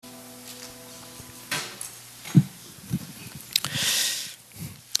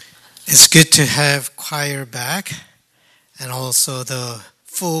It's good to have choir back and also the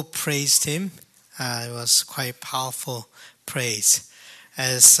full praise team. It was quite powerful praise.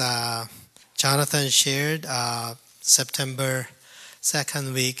 As Jonathan shared, September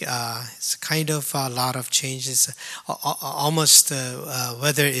second week, it's kind of a lot of changes. Almost the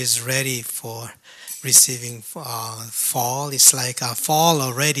weather is ready for receiving fall. It's like fall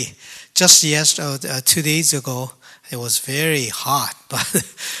already. Just 2 days ago, it was very hot, but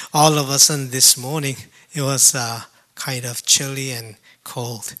all of a sudden this morning, it was kind of chilly and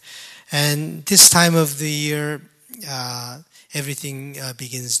cold. And this time of the year, everything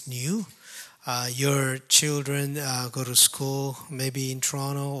begins new. Your children go to school, maybe in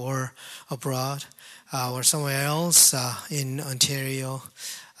Toronto or abroad, or somewhere else in Ontario.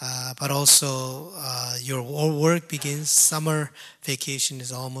 But also your work begins. Summer vacation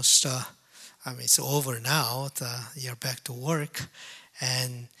is almost, it's over now. You're back to work.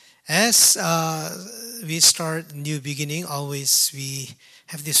 And as we start new beginning, always we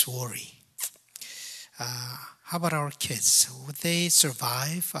have this worry. How about our kids? Would they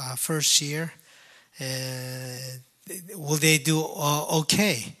survive first year? Will they do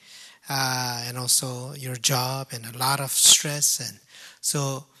okay? And also your job and a lot of stress. And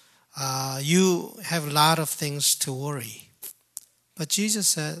so you have a lot of things to worry. But Jesus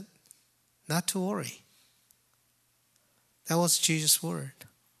said not to worry. That was Jesus' word.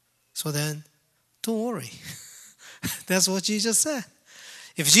 So then, don't worry. That's what Jesus said.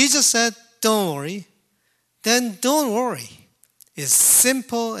 If Jesus said, don't worry, then don't worry. It's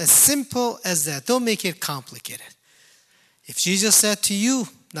simple as that. Don't make it complicated. If Jesus said to you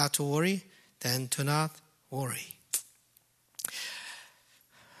not to worry, then do not worry.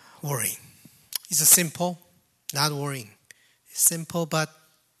 Worrying. It's simple, not worrying. It's simple but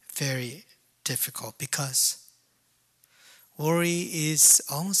very difficult because worry is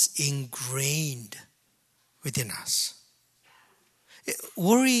almost ingrained within us.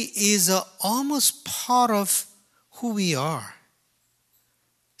 Worry is almost part of who we are.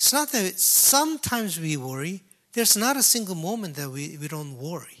 It's not that sometimes we worry. There's not a single moment that we don't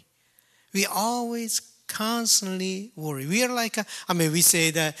worry. We always constantly worry. We are like, we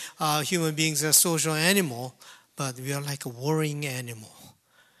say that human beings are a social animal, but we are like a worrying animal.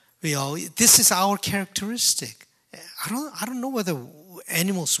 This is our characteristic. I don't know whether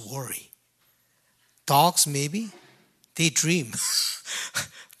animals worry. Dogs maybe, they dream.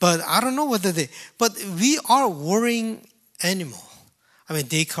 But I don't know whether but we are worrying animal.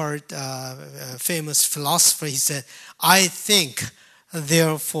 Descartes, famous philosopher, he said, I think,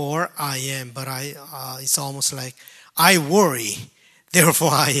 therefore I am. But it's almost like, I worry,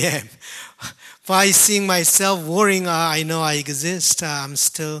 therefore I am. By seeing myself worrying, I know I exist. I'm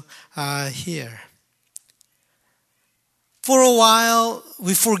still here. For a while,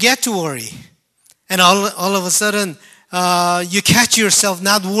 we forget to worry. And all of a sudden, you catch yourself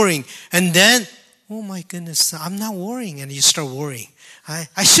not worrying. And then, oh my goodness, I'm not worrying. And you start worrying.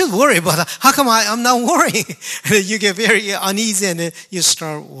 I should worry, but how come I'm not worrying? You get very uneasy and you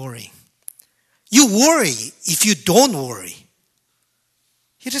start worrying. You worry if you don't worry.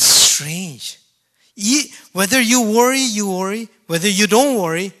 It is strange. Whether you worry. Whether you don't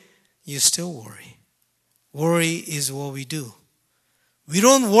worry, you still worry. Worry is what we do. We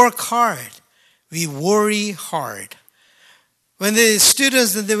don't work hard. We worry hard. When the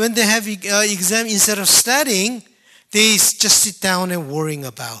students, when they have exam, instead of studying, they just sit down and worrying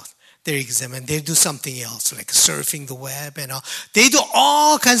about their exam, and they do something else, like surfing the web and all. They do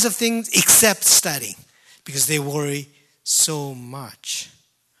all kinds of things except studying because they worry so much.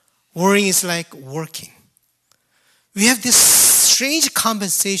 Worrying is like working. We have this strange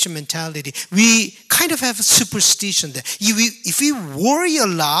compensation mentality. We kind of have a superstition that if we worry a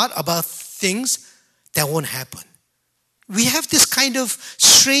lot about things, that won't happen. We have this kind of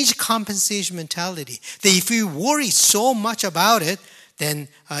strange compensation mentality that if we worry so much about it, then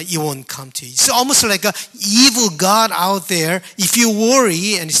it won't come to you. It's almost like an evil God out there. If you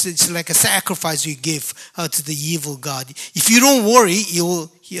worry, and it's like a sacrifice you give to the evil God. If you don't worry, he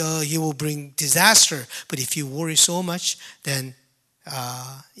will bring disaster. But if you worry so much, then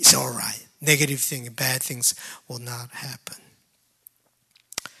it's all right. Negative things, bad things will not happen.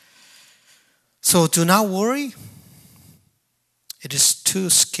 So do not worry. It is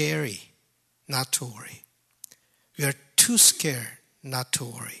too scary not to worry. We are too scared not to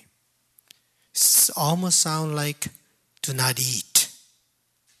worry. It almost sounds like do not eat.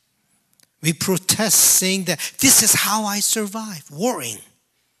 We protest saying that this is how I survive, worrying.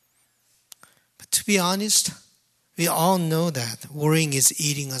 But to be honest, we all know that worrying is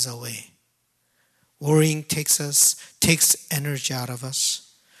eating us away. Worrying takes energy out of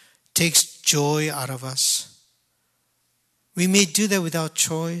us, takes joy out of us. We may do that without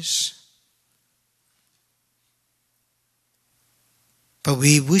choice. But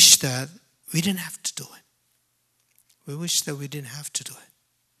we wish that we didn't have to do it. We wish that we didn't have to do it.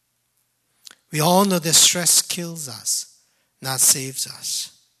 We all know that stress kills us, not saves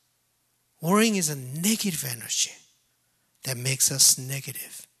us. Worrying is a negative energy that makes us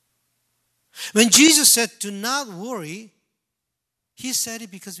negative. When Jesus said, do not worry, he said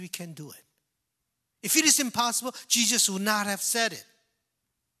it because we can do it. If it is impossible, Jesus would not have said it.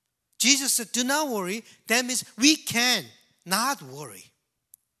 Jesus said, do not worry. That means we can not worry.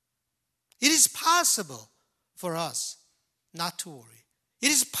 It is possible for us not to worry. It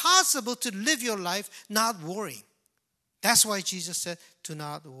is possible to live your life not worrying. That's why Jesus said, do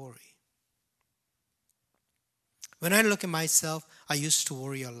not worry. When I look at myself, I used to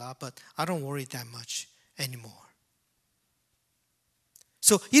worry a lot, but I don't worry that much anymore.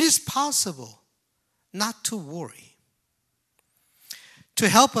 So it is possible not to worry. To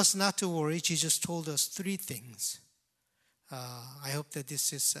help us not to worry, Jesus told us 3 things. I hope that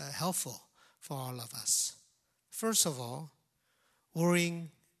this is helpful for all of us. First of all, worrying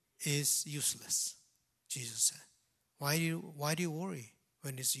is useless, Jesus said. Why do you worry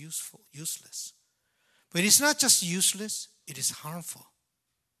when it's useless? But it's not just useless, it is harmful.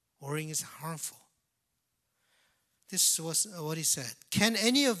 Worrying is harmful. This was what he said. Can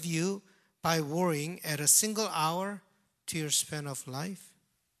any of you, by worrying, add a single hour to your span of life?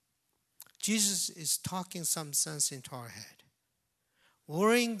 Jesus is talking some sense into our head.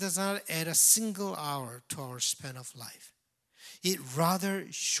 Worrying does not add a single hour to our span of life. It rather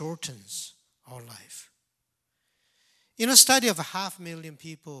shortens our life. In a study of 500,000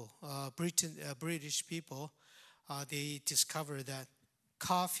 people, British people, they discovered that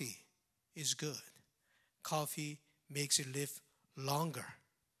coffee is good. Coffee makes you live longer.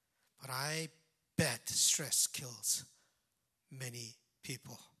 But I bet stress kills many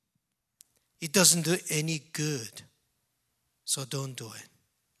people. It doesn't do any good, so don't do it.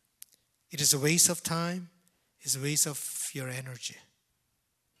 It is a waste of time. It's a waste of your energy.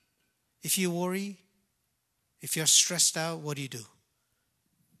 If you worry, if you're stressed out, what do?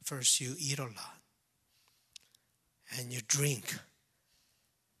 First, you eat a lot. And you drink.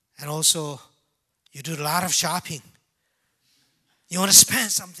 And also, you do a lot of shopping. You want to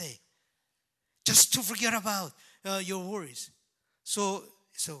spend something just to forget about your worries. So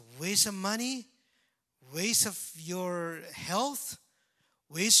it's a waste of money, waste of your health,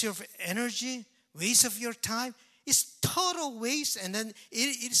 waste of energy, waste of your time. It's total waste, and then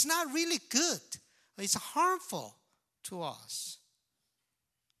it's not really good. It's harmful to us.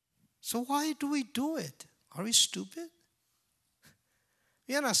 So why do we do it? Are we stupid?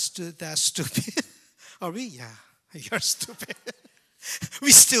 We are not that stupid. Are we? Yeah, you're stupid.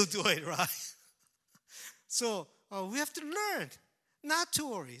 We still do it, right? So we have to learn not to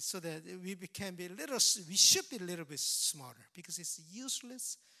worry so that we should be a little bit smarter because it's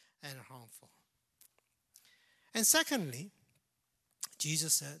useless and harmful. And secondly,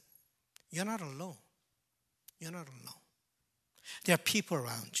 Jesus said, you're not alone. You're not alone. There are people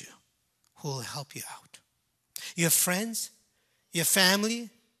around you who will help you out. You have friends, you have family,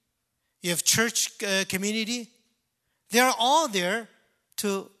 you have church community. They're all there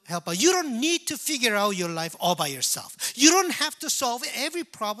to help out. You don't need to figure out your life all by yourself. You don't have to solve every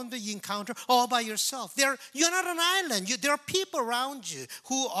problem that you encounter all by yourself. You're not an island. There are people around you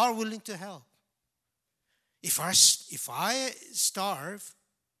who are willing to help. If I starve,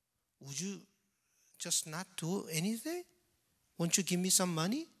 would you just not do anything? Won't you give me some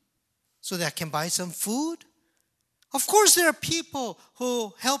money so that I can buy some food? Of course, there are people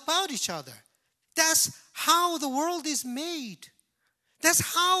who help out each other. That's how the world is made.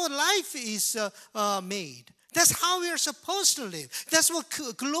 That's how life is made. That's how we are supposed to live. That's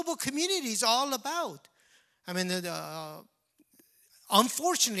what global community is all about. I mean,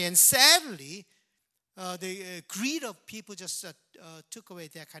 unfortunately and sadly, the greed of people just took away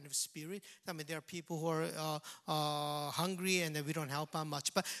that kind of spirit. I mean, there are people who are hungry and we don't help out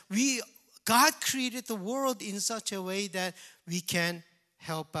much. But God created the world in such a way that we can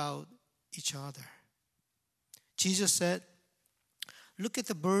help out each other. Jesus said, look at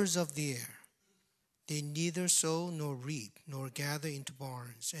the birds of the air. They neither sow nor reap nor gather into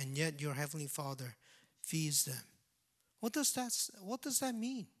barns, and yet your heavenly Father feeds them. What does that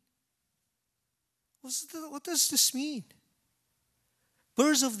mean? What does this mean?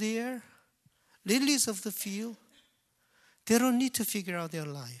 Birds of the air, lilies of the field, they don't need to figure out their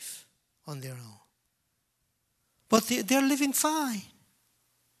life on their own. But they're living fine.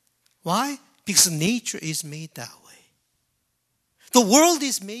 Why? Because nature is made that way. The world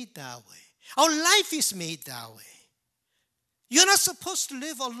is made that way. Our life is made that way. You're not supposed to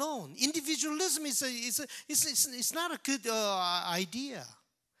live alone. Individualism is not a good idea.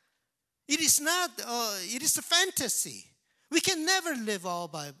 It is not. It is a fantasy. We can never live all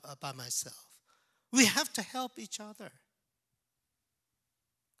by myself. We have to help each other.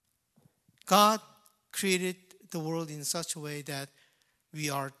 God created the world in such a way that we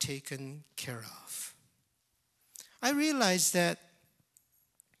are taken care of. I realize that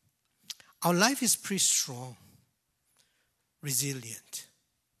our life is pretty strong, resilient.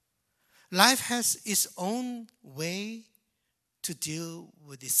 Life has its own way to deal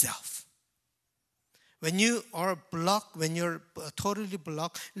with itself. When you are blocked, when you're totally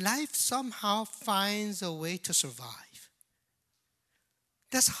blocked, life somehow finds a way to survive.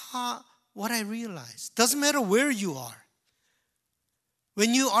 That's what I realized. Doesn't matter where you are.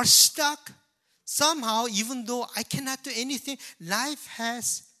 When you are stuck, somehow, even though I cannot do anything, life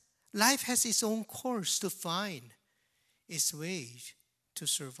has its own course to find its way to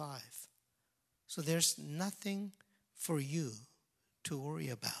survive. So there's nothing for you to worry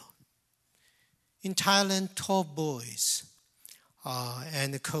about. In Thailand, 12 boys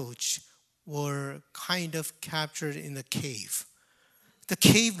and the coach were kind of captured in a cave. The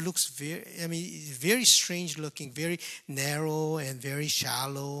cave looks very strange looking, very narrow and very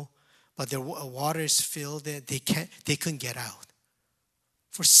shallow, but the water is filled that they couldn't get out.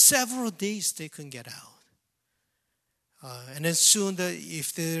 For several days they couldn't get out. And then soon,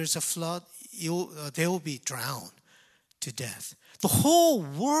 if there's a flood, they will be drowned to death. The whole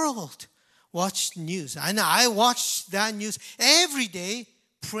world watched news. And I watched that news every day,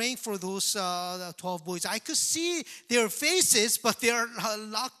 praying for those 12 boys. I could see their faces, but they're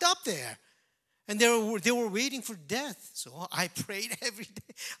locked up there. And they were waiting for death. So I prayed every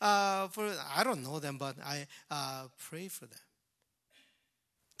day. I don't know them, but I pray for them.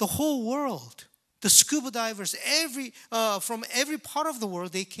 The whole world, the scuba divers, from every part of the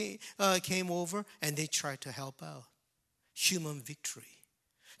world, they came over and they tried to help out. Human victory.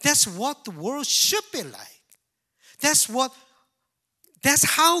 That's what the world should be like. That's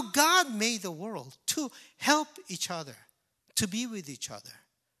how God made the world, to help each other, to be with each other.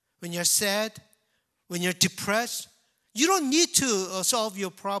 When you're sad, when you're depressed, you don't need to solve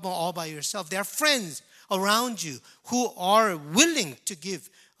your problem all by yourself. There are friends around you who are willing to give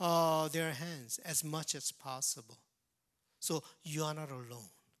their hands as much as possible. So you are not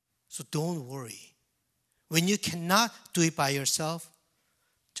alone. So don't worry. When you cannot do it by yourself,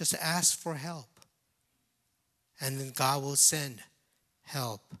 just ask for help. And then God will send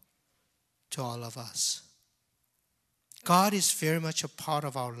help to all of us. God is very much a part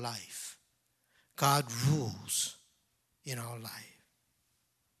of our life. God rules in our life.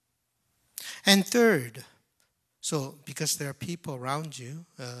 And third, so because there are people around you,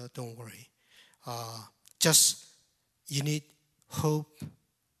 don't worry. Just you need hope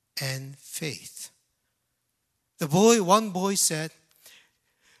and faith. One boy said,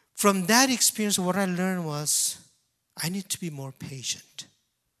 from that experience, what I learned was, I need to be more patient.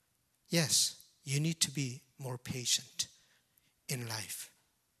 Yes, you need to be more patient in life.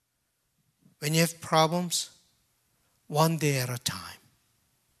 When you have problems, one day at a time.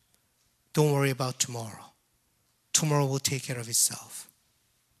 Don't worry about tomorrow. Tomorrow will take care of itself.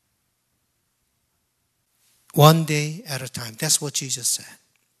 One day at a time. That's what Jesus said.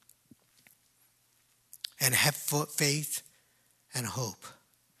 And have faith and hope.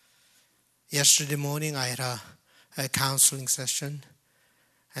 Yesterday morning, I had a counseling session.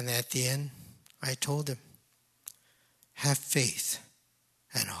 And at the end, I told him, have faith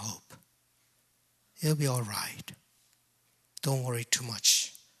and hope. It'll be all right. Don't worry too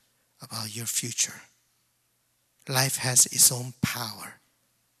much about your future. Life has its own power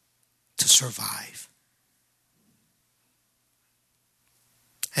to survive.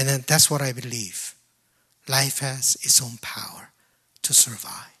 And then that's what I believe. Life has its own power to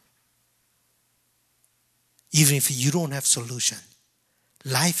survive. Even if you don't have solution,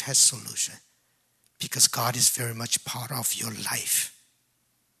 life has solution because God is very much part of your life.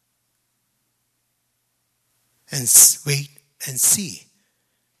 And wait and see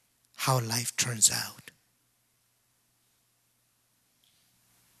how life turns out.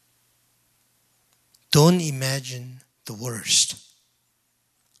 Don't imagine the worst.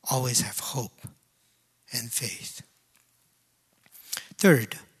 Always have hope and faith.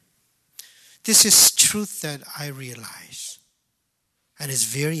 Third, this is truth that I realize. And it's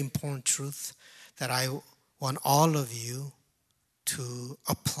very important truth that I want all of you to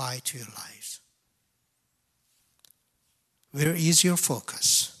apply to your lives. Where is your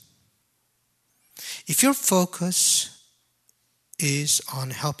focus? If your focus is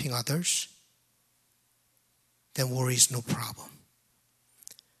on helping others, then worry is no problem.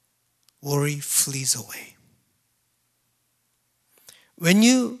 Worry flees away. When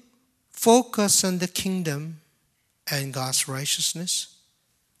you focus on the kingdom and God's righteousness,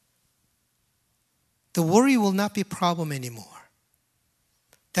 the worry will not be a problem anymore.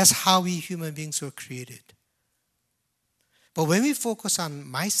 That's how we human beings were created. But when we focus on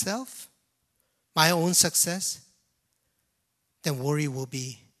myself, my own success, then worry will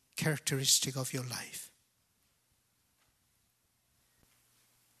be characteristic of your life.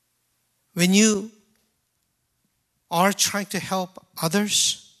 When you are trying to help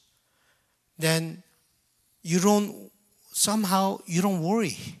others, then you don't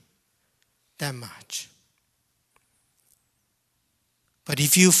worry that much. But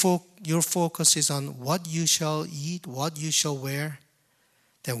if your focus is on what you shall eat, what you shall wear,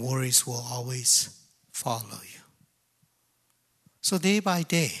 then worries will always follow you. So day by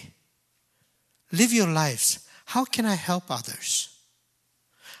day, live your lives. How can I help others?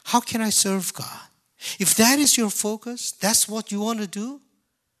 How can I serve God? If that is your focus, that's what you want to do,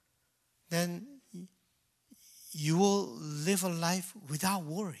 then you will live a life without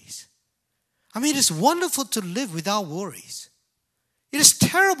worries. I mean, it's wonderful to live without worries. It is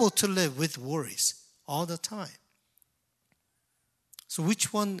terrible to live with worries all the time. So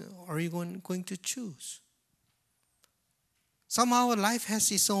which one are you going to choose? Somehow life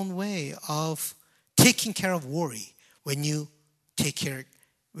has its own way of taking care of worry when you take care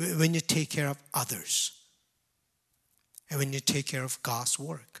of others. And when you take care of God's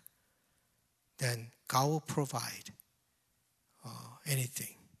work, then God will provide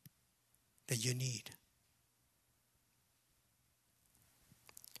anything that you need.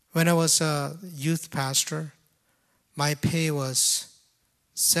 When I was a youth pastor, my pay was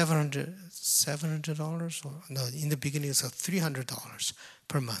 $700, or no, in the beginning it was $300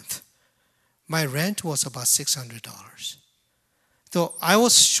 per month. My rent was about $600. So I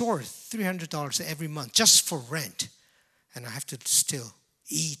was short $300 every month just for rent. And I have to still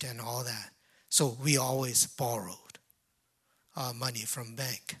eat and all that. So we always borrowed money from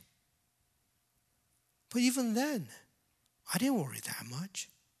bank. But even then, I didn't worry that much.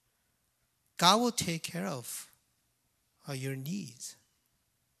 God will take care of your needs.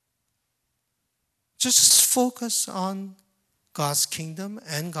 Just focus on God's kingdom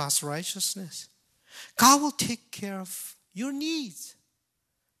and God's righteousness. God will take care of your needs.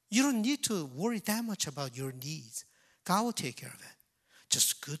 You don't need to worry that much about your needs. God will take care of it.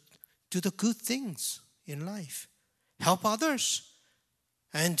 Just do the good things in life. Help others.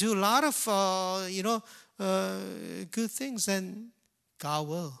 And do a lot of, good things. And God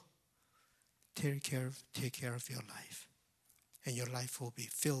will take care of your life. And your life will be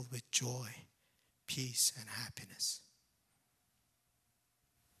filled with joy, peace, and happiness.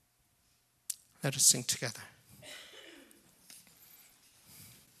 Let us sing together.